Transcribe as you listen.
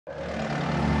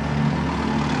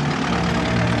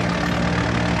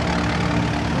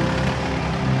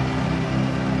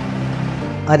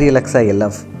Alexa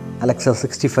LF, Alexa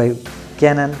 65,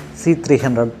 Canon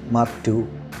C300 Mark II,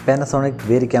 Panasonic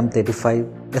VariCam 35,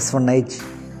 S1H,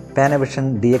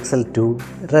 Panavision DXL2,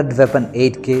 Red Weapon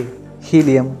 8K,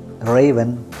 Helium,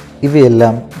 Raven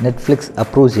ഇവയെല്ലാം Netflix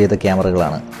approve ചെയ്ത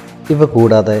ക്യാമറകളാണ്. ഇവ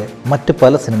കൂടാതെ മറ്റ്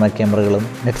പല cinema ക്യാമറകളും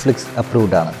നെറ്റ്ഫ്ലിക്സ്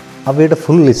അപ്രൂവ്ഡ് ആണ്. അവയുടെ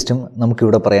ഫുൾ ലിസ്റ്റും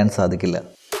നമുക്കിവിടെ പറയാൻ സാധിക്കില്ല.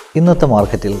 ഇന്നത്തെ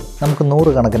മാർക്കറ്റിൽ നമുക്ക്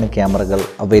 100 കണക്കിന് ക്യാമറകൾ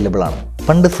അവൈലബിൾ ആണ്.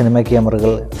 പണ്ട് സിനിമ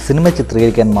ക്യാമറകൾ സിനിമ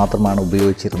ചിത്രീകരിക്കാൻ മാത്രമാണ്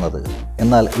ഉപയോഗിച്ചിരുന്നത്.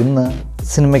 എന്നാൽ ഇന്ന്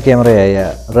സിനിമ ക്യാമറയായ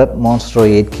റെഡ് മോൺസ്ട്രോ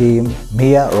 8Kയും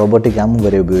മിയ റോബോട്ടിക് ആമും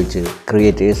വരെ ഉപയോഗിച്ച്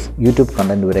ക്രിയേറ്റേഴ്സ് യൂട്യൂബ്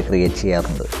കണ്ടന്റ് വരെ ക്രിയേറ്റ്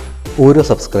ചെയ്യാറുണ്ട്. ഓരോ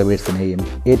സബ്സ്ക്രൈബേഴ്സിനെയും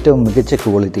ഏറ്റവും മികച്ച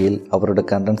ക്വാളിറ്റിയിൽ അവരുടെ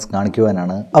കണ്ടന്റ്സ്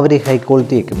കാണിക്കുവാനാണ് അവർ ഈ ഹൈ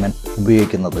ക്വാളിറ്റി എക്യുപ്മെൻറ്റ്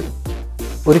ഉപയോഗിക്കുന്നത്.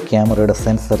 ഒരു ക്യാമറയുടെ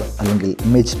സെൻസർ അല്ലെങ്കിൽ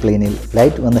ഇമേജ് പ്ലെയിനിൽ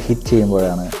ലൈറ്റ് വന്ന് ഹിറ്റ്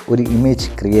ചെയ്യുമ്പോഴാണ് ഒരു ഇമേജ്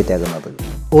ക്രിയേറ്റ് ആകുന്നത്.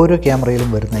 ഓരോ ക്യാമറയിലും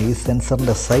വരുന്ന ഈ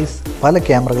സെൻസറിൻ്റെ സൈസ് പല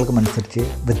ക്യാമറകൾക്കും അനുസരിച്ച്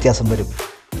വ്യത്യാസം വരും.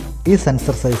 ഈ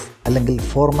സെൻസർ സൈസ് അല്ലെങ്കിൽ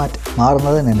ഫോർമാറ്റ്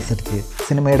മാറുന്നതിനനുസരിച്ച്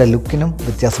സിനിമയുടെ ലുക്കിനും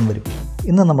വ്യത്യാസം വരും.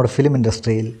 ഇന്ന് നമ്മുടെ ഫിലിം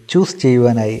ഇൻഡസ്ട്രിയിൽ ചൂസ്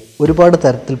ചെയ്യുവാനായി ഒരുപാട്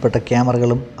തരത്തിൽപ്പെട്ട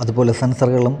ക്യാമറകളും അതുപോലെ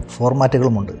സെൻസറുകളും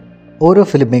ഫോർമാറ്റുകളുമുണ്ട്. ഓരോ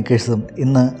ഫിലിം മേക്കേഴ്സും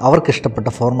ഇന്ന് അവർക്കിഷ്ടപ്പെട്ട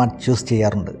ഫോർമാറ്റ് ചൂസ്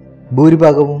ചെയ്യാറുണ്ട്.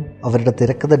 ഭൂരിഭാഗവും അവരുടെ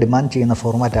തിരക്കഥ ഡിമാൻഡ് ചെയ്യുന്ന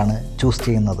ഫോർമാറ്റാണ് ചൂസ്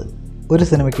ചെയ്യുന്നത്. ഒരു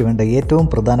സിനിമയ്ക്ക് വേണ്ട ഏറ്റവും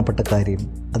പ്രധാനപ്പെട്ട കാര്യം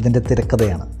അതിൻ്റെ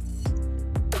തിരക്കഥയാണ്.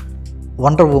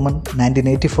 വണ്ടർ വുമൻ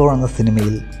 1984 എന്ന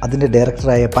സിനിമയിൽ അതിൻ്റെ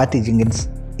ഡയറക്ടറായ പാറ്റി ജിങ്കിൻസ്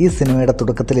ഈ സിനിമയുടെ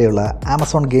തുടക്കത്തിലെയുള്ള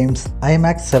Amazon games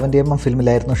IMAX 70mm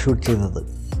ഫിലിമിലായിരുന്നു shoot ചെയ്തത്.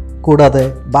 കൂടാതെ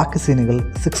ബാക്കി സീനുകൾ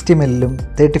 60mm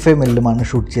 35mm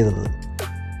ഷൂട്ട് ചെയ്തത്.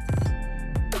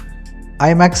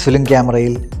 IMAX ഫിലിം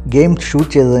ക്യാമറയിൽ ഗെയിം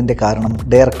ഷൂട്ട് ചെയ്തതിൻ്റെ കാരണം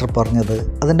ഡയറക്ടർ പറഞ്ഞത്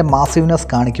അതിൻ്റെ മാസീവ്നെസ്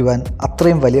കാണിക്കുവാൻ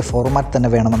അത്രയും വലിയ ഫോർമാറ്റ് തന്നെ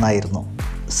വേണമെന്നായിരുന്നു.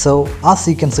 സോ ആ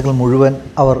സീക്വൻസുകൾ മുഴുവൻ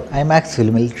അവർ IMAX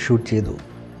ഫിലിമിൽ ഷൂട്ട് ചെയ്തു.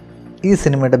 ഈ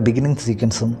സിനിമയുടെ ബിഗിനിങ്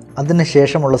സീക്വൻസും അതിന്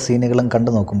ശേഷമുള്ള സീനുകളും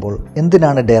കണ്ടു നോക്കുമ്പോൾ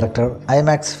എന്തിനാണ് director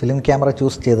IMAX film camera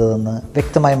choose ചെയ്തതെന്ന്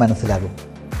വ്യക്തമായി മനസ്സിലാകും.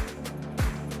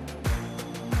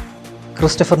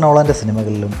 ക്രിസ്റ്റഫർ നോളൻ്റെ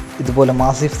സിനിമകളിലും ഇതുപോലെ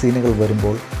മാസീവ് സീനുകൾ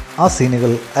വരുമ്പോൾ ആ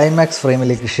സീനുകൾ IMAX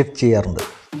ഫ്രെയിമിലേക്ക് ഷിഫ്റ്റ് ചെയ്യാറുണ്ട്.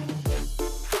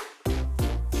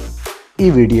 ഈ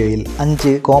വീഡിയോയിൽ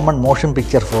 5 കോമൺ മോഷൻ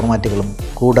പിക്ചർ ഫോർമാറ്റുകളും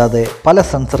കൂടാതെ പല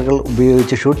സെൻസറുകൾ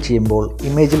ഉപയോഗിച്ച് ഷൂട്ട് ചെയ്യുമ്പോൾ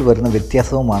ഇമേജിൽ വരുന്ന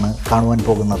വ്യത്യാസവുമാണ് കാണുവാൻ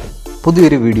പോകുന്നത്.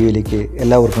 പുതിയൊരു വീഡിയോയിലേക്ക്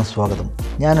എല്ലാവർക്കും സ്വാഗതം.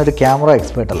 ഞാനൊരു ക്യാമറ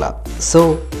എക്സ്പേർട്ടല്ല. സോ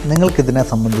നിങ്ങൾക്കിതിനെ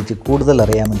സംബന്ധിച്ച് കൂടുതൽ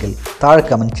അറിയാമെങ്കിൽ താഴെ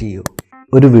കമൻറ്റ് ചെയ്യൂ.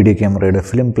 ഒരു വീഡിയോ ക്യാമറയുടെ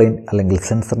ഫിലിം പ്ലെയിൻ അല്ലെങ്കിൽ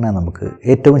സെൻസറിനെ നമുക്ക്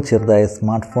ഏറ്റവും ചെറുതായ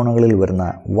സ്മാർട്ട് ഫോണുകളിൽ വരുന്ന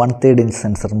 1/3 ഇഞ്ച്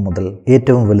സെൻസർ മുതൽ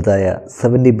ഏറ്റവും വലുതായ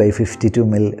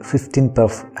 70x52mm 15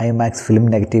 പെർഫ് IMAX ഫിലിം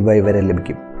നെഗറ്റീവായി വരെ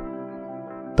ലഭിക്കും.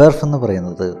 പെർഫ് എന്ന്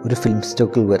പറയുന്നത് ഒരു ഫിലിം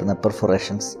സ്റ്റോക്കിൽ വരുന്ന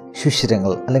പെർഫോറേഷൻസ്,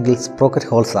 ശുഷിരങ്ങൾ അല്ലെങ്കിൽ സ്പ്രോക്കറ്റ്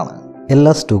ഹോൾസ് ആണ്.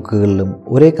 എല്ലാ സ്റ്റോക്കുകളിലും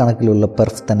ഒരേ കണക്കിലുള്ള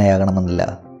പെർഫ് തന്നെയാകണമെന്നില്ല.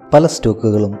 പല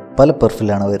സ്റ്റോക്കുകളും പല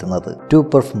പെർഫിലാണ് വരുന്നത്. 2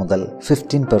 പെർഫ് മുതൽ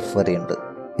 15 പെർഫ് വരെയുണ്ട്.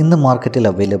 ഇന്ന് മാർക്കറ്റിൽ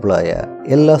അവൈലബിൾ ആയ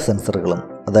എല്ലാ സെൻസറുകളും,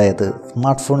 അതായത്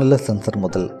സ്മാർട്ട് ഫോണിലെ സെൻസർ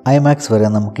മുതൽ IMAX വരെ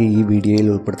നമുക്ക് ഈ വീഡിയോയിൽ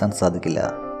ഉൾപ്പെടുത്താൻ സാധിക്കില്ല.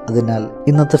 അതിനാൽ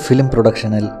ഇന്നത്തെ ഫിലിം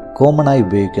പ്രൊഡക്ഷനിൽ കോമൺ ആയി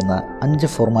ഉപയോഗിക്കുന്ന 5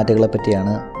 ഫോർമാറ്റുകളെ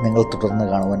പറ്റിയാണ് നിങ്ങൾ തുടർന്ന്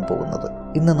കാണുവാൻ പോകുന്നത്.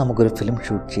 ഇന്ന് നമുക്കൊരു ഫിലിം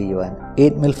ഷൂട്ട് ചെയ്യുവാൻ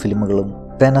 8mm ഫിലിമുകളും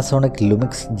Panasonic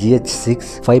Lumix GH6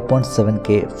 5.7K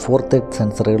 4/3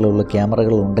 സെൻസറുകളുള്ള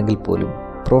ക്യാമറകൾ ഉണ്ടെങ്കിൽ പോലും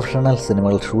പ്രൊഫഷണൽ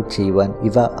സിനിമകൾ ഷൂട്ട് ചെയ്യുവാൻ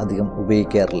ഇവ അധികം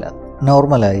ഉപയോഗിക്കാറില്ല.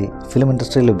 നോർമലായി ഫിലിം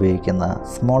ഇൻഡസ്ട്രിയിൽ ഉപയോഗിക്കുന്ന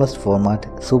സ്മോളസ്റ്റ് ഫോർമാറ്റ്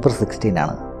സൂപ്പർ 16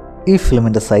 ആണ്. ഈ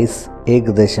ഫിലിമിൻ്റെ സൈസ്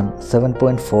ഏകദേശം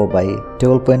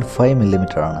 7.4x12.5mm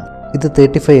ആണ്. ഇത്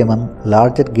 35mm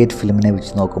ലാർജർ ഗേറ്റ് ഫിലിമിനെ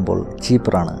വെച്ച് നോക്കുമ്പോൾ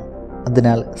ചീപ്പറാണ്.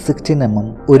 അതിനാൽ 16mm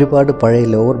ഒരുപാട് പഴയ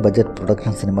ലോവർ ബഡ്ജറ്റ്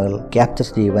പ്രൊഡക്ഷൻ സിനിമകൾ ക്യാപ്ചർ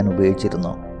ചെയ്യുവാൻ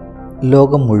ഉപയോഗിച്ചിരുന്നു.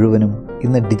 ലോകം മുഴുവനും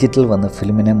ഇന്ന് ഡിജിറ്റൽ വന്ന്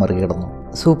ഫിലിമിനെ മറികടന്നു.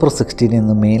 സൂപ്പർ 16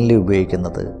 ഇന്ന് മെയിൻലി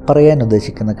ഉപയോഗിക്കുന്നത് പറയാൻ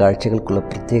ഉദ്ദേശിക്കുന്ന കാഴ്ചകൾക്കുള്ള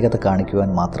പ്രത്യേകത കാണിക്കുവാൻ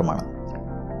മാത്രമാണ്.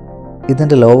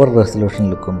 ഇതിൻ്റെ ലോവർ റെസൊല്യൂഷൻ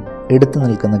ലുക്കും എടുത്തു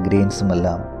നിൽക്കുന്ന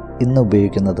ഗ്രെയിൻസുമെല്ലാം ഇന്ന്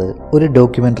ഉപയോഗിക്കുന്നത് ഒരു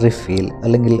ഡോക്യുമെൻ്ററി ഫീൽ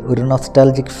അല്ലെങ്കിൽ ഒരു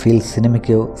നൊസ്റ്റാൾജിക് ഫീൽ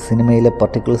സിനിമയ്ക്കോ സിനിമയിലെ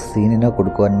പർട്ടിക്കുലർ സീനിനോ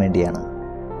കൊടുക്കുവാൻ വേണ്ടിയാണ്.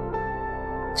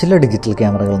 ചില ഡിജിറ്റൽ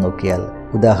ക്യാമറകൾ നോക്കിയാൽ,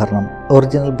 ഉദാഹരണം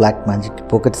original black magic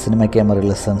pocket cinema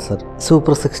ക്യാമറയിലെ sensor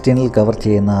super 16 cover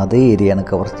ചെയ്യുന്ന അതേ ഏരിയയാണ്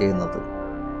കവർ ചെയ്യുന്നത്.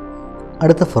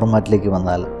 അടുത്ത ഫോർമാറ്റിലേക്ക്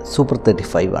വന്നാൽ സൂപ്പർ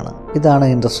 35 ആണ്. ഇതാണ്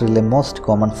ഇൻഡസ്ട്രിയിലെ മോസ്റ്റ്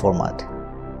കോമൺ ഫോർമാറ്റ്.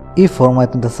 ഈ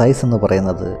ഫോർമാറ്റിൻ്റെ സൈസ് എന്ന്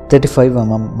പറയുന്നത്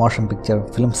 35mm മോഷൻ പിക്ചർ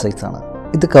ഫിലിം സൈസാണ്.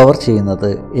 ഇത് കവർ ചെയ്യുന്നത്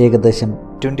ഏകദേശം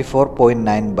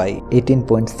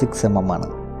 24.9x18.6mm ആണ്.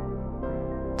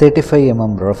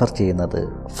 35mm റെഫർ ചെയ്യുന്നത്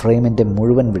ഫ്രെയിമിൻ്റെ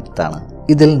മുഴുവൻ വിഡ്ത്താണ്.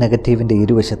 ഇതിൽ നെഗറ്റീവിൻ്റെ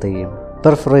ഇരുവശത്തെയും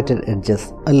പെർഫറേറ്റഡ് എഡ്ജസ്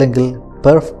അല്ലെങ്കിൽ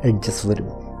പെർഫ് എഡ്ജസ് വരും.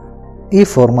 ഈ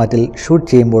ഫോർമാറ്റിൽ ഷൂട്ട്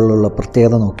ചെയ്യുമ്പോഴുള്ള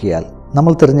പ്രത്യേകത നോക്കിയാൽ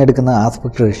നമ്മൾ തിരഞ്ഞെടുക്കുന്ന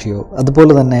ആസ്പെക്ട് റേഷ്യോ,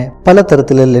 അതുപോലെ തന്നെ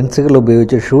പലതരത്തിലെ ലെൻസുകൾ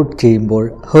ഉപയോഗിച്ച് ഷൂട്ട് ചെയ്യുമ്പോൾ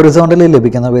ഹൊറിസോണ്ടലി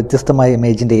ലഭിക്കുന്ന വ്യത്യസ്തമായ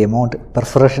ഇമേജിൻ്റെ എമൗണ്ട്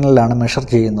പെർഫറേഷനിലാണ് മെഷർ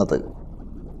ചെയ്യുന്നത്.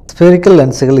 സ്ഫെറിക്കൽ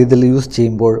ലെൻസുകൾ ഇതിൽ യൂസ്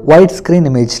ചെയ്യുമ്പോൾ വൈഡ് സ്ക്രീൻ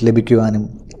ഇമേജ് ലഭിക്കുവാനും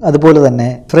അതുപോലെ തന്നെ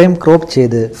ഫ്രെയിം ക്രോപ്പ്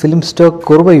ചെയ്ത് ഫിലിം സ്റ്റോക്ക്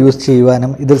കുർവ് യൂസ്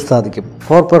ചെയ്യുവാനും ഇതിൽ സാധിക്കും.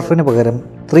 4x പകരം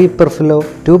 3x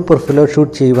 2x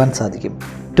ഷൂട്ട് ചെയ്യുവാൻ സാധിക്കും.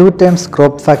 2 times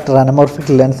crop factor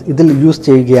anamorphic lens ഇതിൽ യൂസ്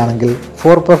ചെയ്യുകയാണെങ്കിൽ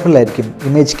 4x ആയിരിക്കും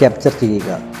ഇമേജ് ക്യാപ്ചർ ചെയ്യുക.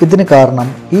 ഇതിന് കാരണം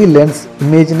ഈ ലെൻസ്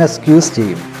ഇമേജിനെ സ്ക്യൂസ്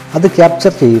ചെയ്യും. അത്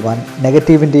ക്യാപ്ചർ ചെയ്യുവാൻ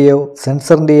നെഗറ്റീവിൻ്റെയോ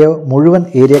സെൻസറിൻ്റെയോ മുഴുവൻ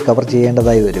ഏരിയ കവർ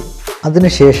ചെയ്യേണ്ടതായി വരും.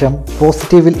 അതിനുശേഷം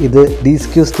പോസിറ്റീവിൽ ഇത്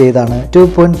ഡീസ്ക്യൂസ് ചെയ്താണ്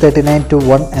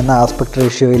 2.39:1 എന്ന ആസ്പെക്ട്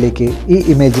റേഷ്യോയിലേക്ക് ഈ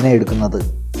ഇമേജിനെ എടുക്കുന്നത്.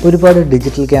 ഒരുപാട്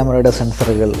ഡിജിറ്റൽ ക്യാമറയുടെ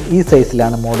സെൻസറുകൾ ഈ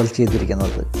സൈസിലാണ് മോഡൽ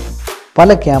ചെയ്തിരിക്കുന്നത്. പല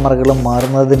ക്യാമറകളും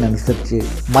മാറുന്നതിനനുസരിച്ച്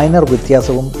മൈനർ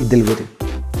വ്യത്യാസവും ഇതിൽ വരും.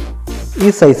 ഈ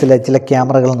സൈസിലെ ചില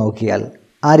ക്യാമറകൾ നോക്കിയാൽ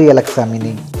ആരി Alexa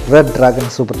mini, red dragon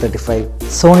super 35,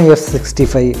 Sony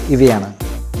F65 ഇവയാണ്.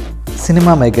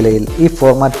 സിനിമാ മേഖലയിൽ ഈ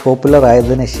ഫോർമാറ്റ് പോപ്പുലർ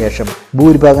ആയതിനു ശേഷം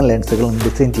ഭൂരിഭാഗം ലെൻസുകളും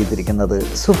ഡിസൈൻ ചെയ്തിരിക്കുന്നത്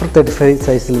സൂപ്പർ 35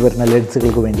 സൈസിൽ വരുന്ന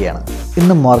ലെൻസുകൾക്ക് വേണ്ടിയാണ്.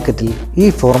 ഇന്നും മാർക്കറ്റിൽ ഈ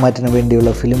ഫോർമാറ്റിന്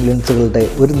വേണ്ടിയുള്ള ഫിലിം ലെൻസുകളുടെ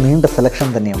ഒരു നീണ്ട സെലക്ഷൻ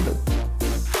തന്നെയുണ്ട്.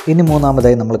 ഇനി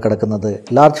മൂന്നാമതായി നമ്മൾ കിടക്കുന്നത്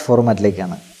ലാർജ്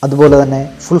ഫോർമാറ്റിലേക്കാണ്. അതുപോലെ തന്നെ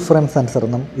ഫുൾ ഫ്രെയിം സെൻസർ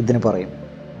എന്നും ഇതിന് പറയും.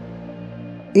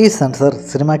 ഈ സെൻസർ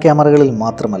സിനിമാ ക്യാമറകളിൽ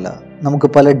മാത്രമല്ല, നമുക്ക്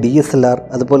പല DSLR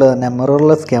അതുപോലെ തന്നെ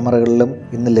മിറർലെസ് ക്യാമറകളിലും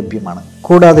ഇന്ന് ലഭ്യമാണ്.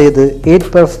 കൂടാതെ ഇത്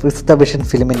 8x വിഷൻ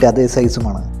ഫിലിമിൻ്റെ അതേ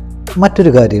സൈസുമാണ്.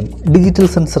 മറ്റൊരു കാര്യം, ഡിജിറ്റൽ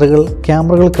സെൻസറുകൾ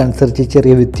ക്യാമറകൾക്കനുസരിച്ച്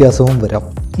ചെറിയ വ്യത്യാസവും വരാം.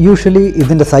 യൂഷ്വലി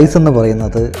ഇതിൻ്റെ സൈസ് എന്ന്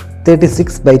പറയുന്നത്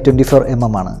 36x24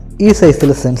 mm ആണ്. ഈ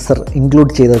സൈസിൽ സെൻസർ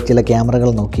ഇൻക്ലൂഡ് ചെയ്ത ചില ക്യാമറകൾ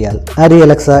നോക്കിയാൽ ആരി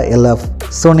Alexa LF,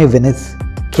 Sony Venice,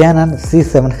 cannon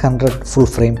C700 full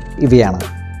frame ഇവയാണ്.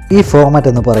 ഈ ഫോർമാറ്റ്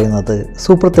എന്ന് പറയുന്നത്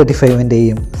സൂപ്പർ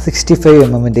 35-ൻ്റെയും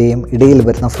 65mm ഇടയിൽ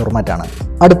വരുന്ന ഫോർമാറ്റാണ്.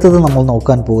 അടുത്തത് നമ്മൾ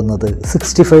നോക്കാൻ പോകുന്നത്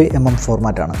 65mm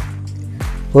ഫോർമാറ്റാണ്.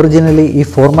 ഒറിജിനലി ഈ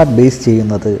ഫോർമാറ്റ് ബേസ്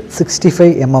ചെയ്യുന്നത്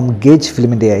 65mm ഗേജ്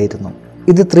ഫിലിമിൻ്റെ ആയിരുന്നു.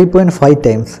 ഇത് 3.5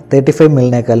 times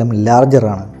 35mm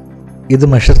ലാർജറാണ്. ഇത്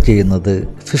മെഷർ ചെയ്യുന്നത്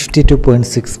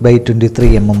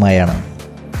 52.6x23 mm ആയാണ്.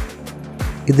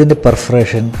 ഇതിൻ്റെ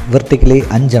പെർഫറേഷൻ വെർട്ടിക്കലി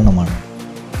 5 എണ്ണമാണ്.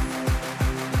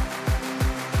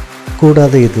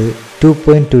 കൂടാതെ ഇത്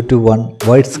 2.2:1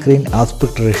 വൈഡ് സ്ക്രീൻ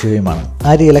ആസ്പെക്ട് റേഷ്യോയുമാണ്.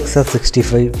 ആരി അലക്സ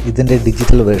 65 ഇതിൻ്റെ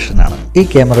ഡിജിറ്റൽ വേർഷനാണ്. ഈ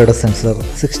ക്യാമറയുടെ സെൻസർ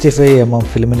 65mm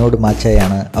ഫിലിമിനോട്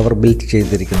മാച്ചായാണ് അവർ ബിൽഡ്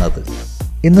ചെയ്തിരിക്കുന്നത്.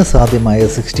 ഇന്ന് സാധ്യമായ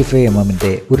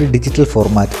 65mmൻ്റെ ഒരു ഡിജിറ്റൽ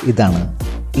ഫോർമാറ്റ് ഇതാണ്.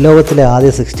 ലോകത്തിലെ ആദ്യ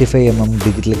 65mm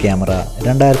ഡിജിറ്റൽ ക്യാമറ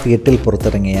 2008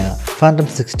 പുറത്തിറങ്ങിയ ഫാൻറ്റം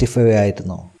 65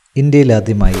 ആയിരുന്നു. ഇന്ത്യയിൽ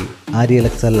ആദ്യമായി ആരി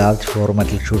അലക്സ ലാർജ്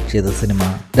ഫോർമാറ്റിൽ ഷൂട്ട് ചെയ്ത സിനിമ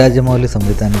രാജമൗലി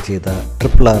സംവിധാനം ചെയ്ത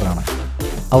RRR ആണ്.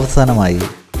 അവസാനമായി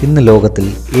ഇന്ന് ലോകത്തിൽ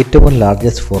ഏറ്റവും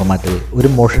ലാർജസ്റ്റ് ഫോർമാറ്റിൽ ഒരു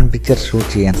മോഷൻ പിക്ചർ ഷൂട്ട്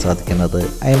ചെയ്യാൻ സാധിക്കുന്നത്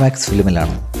IMAX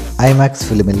ഫിലിമിലാണ്. IMAX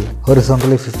ഫിലിമിൽ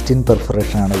ഹൊറിസോണ്ടലി 15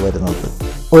 പെർഫറേഷനാണ് വരുന്നത്.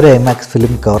 ഒരു IMAX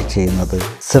ഫിലിം കവർ ചെയ്യുന്നത്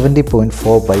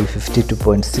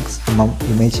 70.4x52.6 mm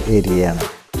ഇമേജ് ഏരിയയാണ്.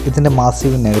 ഇതിൻ്റെ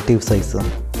മാസീവ് നെഗറ്റീവ് സൈസും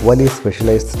വലിയ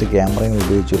സ്പെഷ്യലൈസ്ഡ് ക്യാമറയും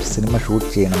ഉപയോഗിച്ച് ഒരു സിനിമ ഷൂട്ട്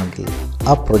ചെയ്യണമെങ്കിൽ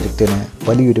ആ പ്രൊജക്റ്റിന്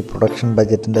വലിയൊരു പ്രൊഡക്ഷൻ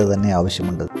ബജറ്റിൻ്റെ തന്നെ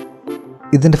ആവശ്യമുണ്ട്.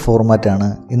 ഇതിൻ്റെ ഫോർമാറ്റാണ്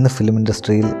ഇന്ന് ഫിലിം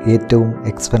ഇൻഡസ്ട്രിയിൽ ഏറ്റവും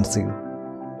എക്സ്പെൻസീവ്.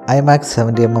 IMAX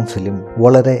 70mm ഫിലിം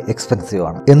വളരെ എക്സ്പെൻസീവ്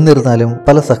ആണ്. എന്നിരുന്നാലും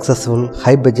പല successful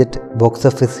high budget box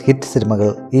office hit സിനിമകൾ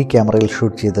ഈ ക്യാമറയിൽ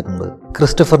ഷൂട്ട് ചെയ്തിട്ടുണ്ട്.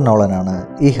 ക്രിസ്റ്റഫർ നോളനാണ്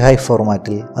ഈ ഹൈ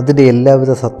ഫോർമാറ്റിൽ അതിൻ്റെ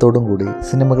എല്ലാവിധ സത്തോടും കൂടി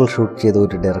സിനിമകൾ ഷൂട്ട് ചെയ്ത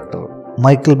ഒരു ഡയറക്ടർ.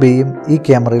 മൈക്കിൾ ബേയും ഈ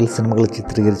ക്യാമറയിൽ സിനിമകൾ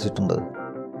ചിത്രീകരിച്ചിട്ടുണ്ട്.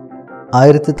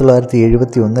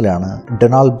 1971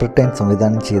 ഡൊണാൾഡ് ബ്രിട്ടൻ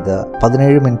സംവിധാനം ചെയ്ത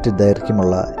 17 മിനിറ്റ്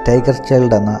ദൈർഘ്യമുള്ള ടൈഗർ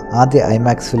ചൈൽഡ് എന്ന ആദ്യ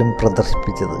IMAX ഫിലിം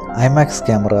പ്രദർശിപ്പിച്ചത്. IMAX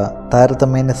ക്യാമറ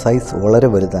താരതമ്യേന സൈസ് വളരെ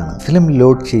വലുതാണ്. ഫിലിം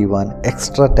ലോഡ് ചെയ്യുവാൻ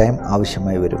എക്സ്ട്രാ ടൈം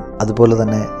ആവശ്യമായി വരും. അതുപോലെ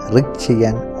തന്നെ റിഗ്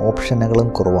ചെയ്യാൻ ഓപ്ഷനുകളും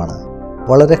കുറവാണ്.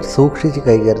 വളരെ സൂക്ഷിച്ച്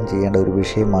കൈകാര്യം ചെയ്യേണ്ട ഒരു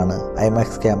വിഷയമാണ് IMAX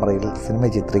ക്യാമറയിൽ സിനിമ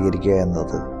ചിത്രീകരിക്കുക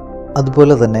എന്നത്.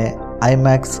 അതുപോലെ തന്നെ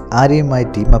IMAX ആര്യയുമായി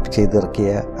team up ചെയ്തിറക്കിയ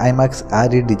IMAX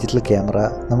Arya digital camera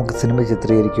നമുക്ക് സിനിമ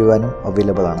ചിത്രീകരിക്കുവാനും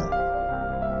അവൈലബിൾ ആണ്.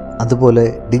 അതുപോലെ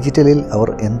ഡിജിറ്റലിൽ അവർ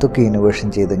എന്തൊക്കെ ഇന്നോവേഷൻ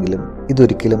ചെയ്തെങ്കിലും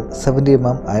ഇതൊരിക്കലും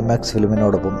 70mm IMAX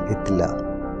ഫിലിമിനോടൊപ്പം എത്തില്ല.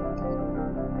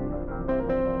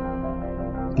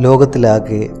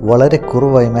 ലോകത്തിലാകെ വളരെ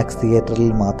കുറവ് IMAX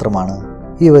തിയേറ്ററിൽ മാത്രമാണ്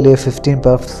ഈ വലിയ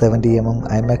 15x70mm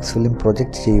IMAX ഫിലിം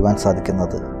പ്രൊജക്റ്റ് ചെയ്യുവാൻ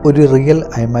സാധിക്കുന്നത്. ഒരു റിയൽ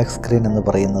IMAX സ്ക്രീൻ എന്ന്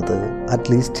പറയുന്നത്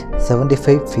അറ്റ്ലീസ്റ്റ്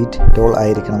 75 feet ടോൾ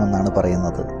ആയിരിക്കണമെന്നാണ്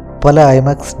പറയുന്നത്. പല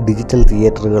IMAX ഡിജിറ്റൽ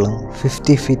തിയേറ്ററുകളും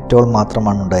 50 feet ടോൾ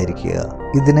മാത്രമാണ് ഉണ്ടായിരിക്കുക.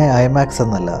 ഇതിനെ IMAX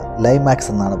എന്നല്ല ലൈമാക്സ്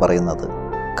എന്നാണ് പറയുന്നത്.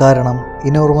 കാരണം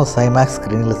ഇനോർമസ് IMAX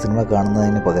സ്ക്രീനിൽ സിനിമ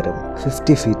കാണുന്നതിന് പകരം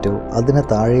 50 feetോ അതിന്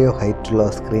താഴെയോ ഹൈറ്റുള്ള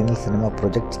സ്ക്രീനിൽ സിനിമ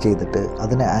പ്രൊജക്റ്റ് ചെയ്തിട്ട്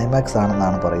അതിനെ IMAX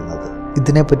ആണെന്നാണ് പറയുന്നത്.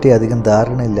 ഇതിനെപ്പറ്റി അധികം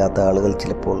ധാരണയില്ലാത്ത ആളുകൾ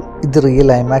ചിലപ്പോൾ ഇത് റിയൽ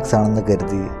ഐമാക്സ് ആണെന്ന്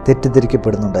കരുതി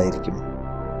തെറ്റിദ്ധരിക്കപ്പെടുന്നുണ്ടായിരിക്കും.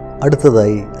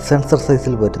 അടുത്തതായി സെൻസർ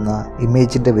സൈസിൽ വരുന്ന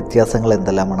ഇമേജിൻ്റെ വ്യത്യാസങ്ങൾ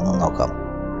എന്തെല്ലാമാണെന്ന് നോക്കാം.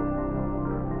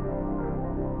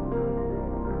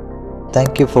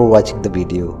 Thank you for watching the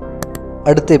video.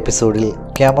 അടുത്ത എപ്പിസോഡിൽ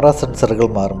ക്യാമറ സെൻസറുകൾ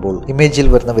മാറുമ്പോൾ ഇമേജിൽ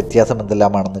വരുന്ന വ്യത്യാസം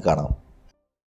എന്തെല്ലാമാണെന്ന് കാണാം.